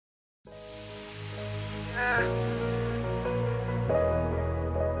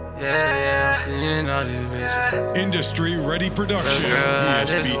Yeah, I'm seeing all these bitches. Industry Ready Production,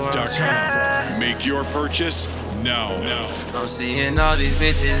 PSBeats.com. Make your purchase now. I'm seeing all these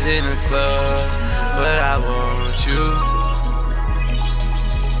bitches in the club, but I want you.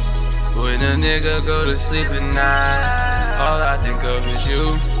 When a nigga go to sleep at night, all I think of is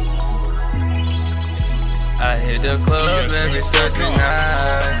you. I hit the club every Thursday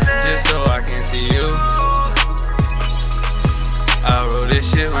night, just so I can see you. I roll this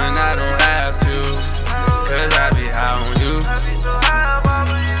shit when I don't have to, cause I be high on you.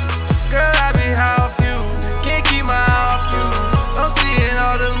 Girl, I be high off you, can't keep my eye off you. I'm seeing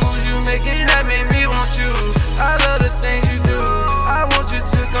all the moves you making that make me want you. I love the things you do, I want you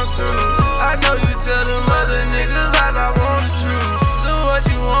to come through. I know you tell them other niggas lies, I want the truth. So what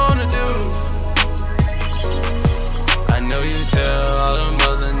you wanna do? I know you tell all them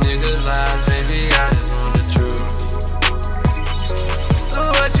other niggas lies, baby, I just want the truth. So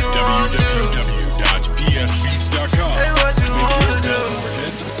what you wanna do? www.psbeats.com. Hey, what you wanna do?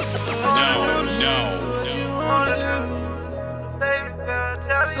 Now. What you wanna do?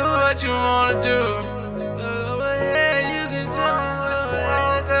 So what you wanna do?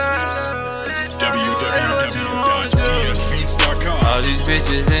 www.psbeats.com. All these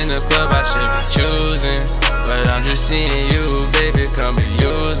bitches in the club I should be choosing, but I'm just seeing you, baby, come and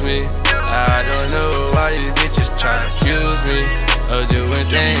use me. I don't know why these bitches tryna accuse me of doing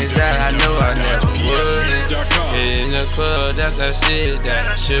things that I know I never wouldn't. In the club, that's that shit that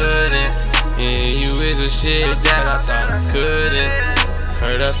I shouldn't. And you is a shit that I thought I couldn't.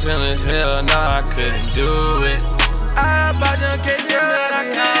 Hurt her feelings, hell no, I couldn't do it. I about done came here, but I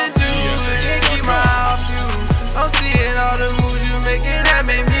couldn't do it. Can't keep my eye off you. I'm seeing all the moves you making that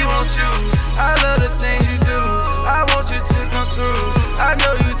make me want you. I love the things you do, I want you to come through. I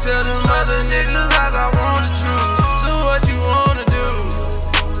know you tell them other niggas lies, I want the truth. So what you wanna do?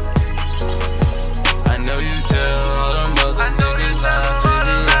 I know you tell all them other niggas lies,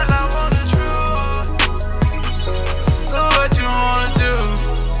 baby, I just want the truth. So what you wanna do?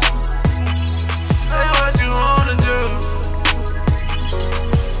 Say what you wanna do.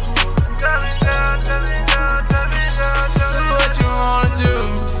 Say what you wanna do.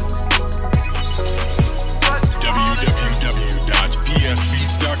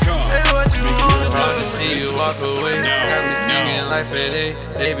 www.psbeats.com. Say what you wanna do. Proud To see you walk away, got me singing like Fede.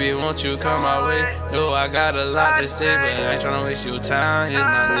 Baby, won't you come my way? Know I got a lot to say, but I ain't tryna waste your time. Here's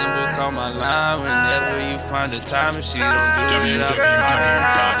my number, call my line whenever you find the time. If she don't do it, I'll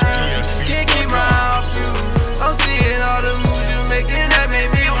can't keep my eye off you. I'm seeing all the moves you making that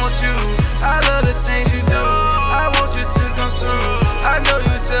make me want you. I love the things you do, I want you to come through. I know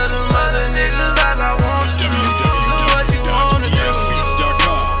you tell them other niggas lies, I want the truth. So what you wanna do?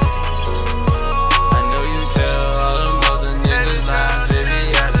 I know you tell all them other niggas lies, baby,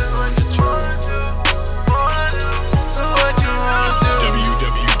 I just want the truth. So what you wanna do?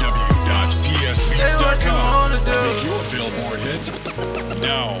 www.psbeats.com. Wanna do? Make your Billboard hit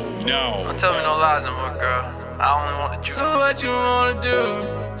now. Don't tell me no lies no more, girl. I only want the truth. So what you wanna do?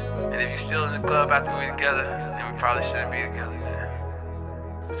 And if you're still in the club after we together, then we probably shouldn't be together, man.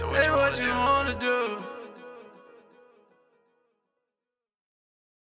 So what you wanna do?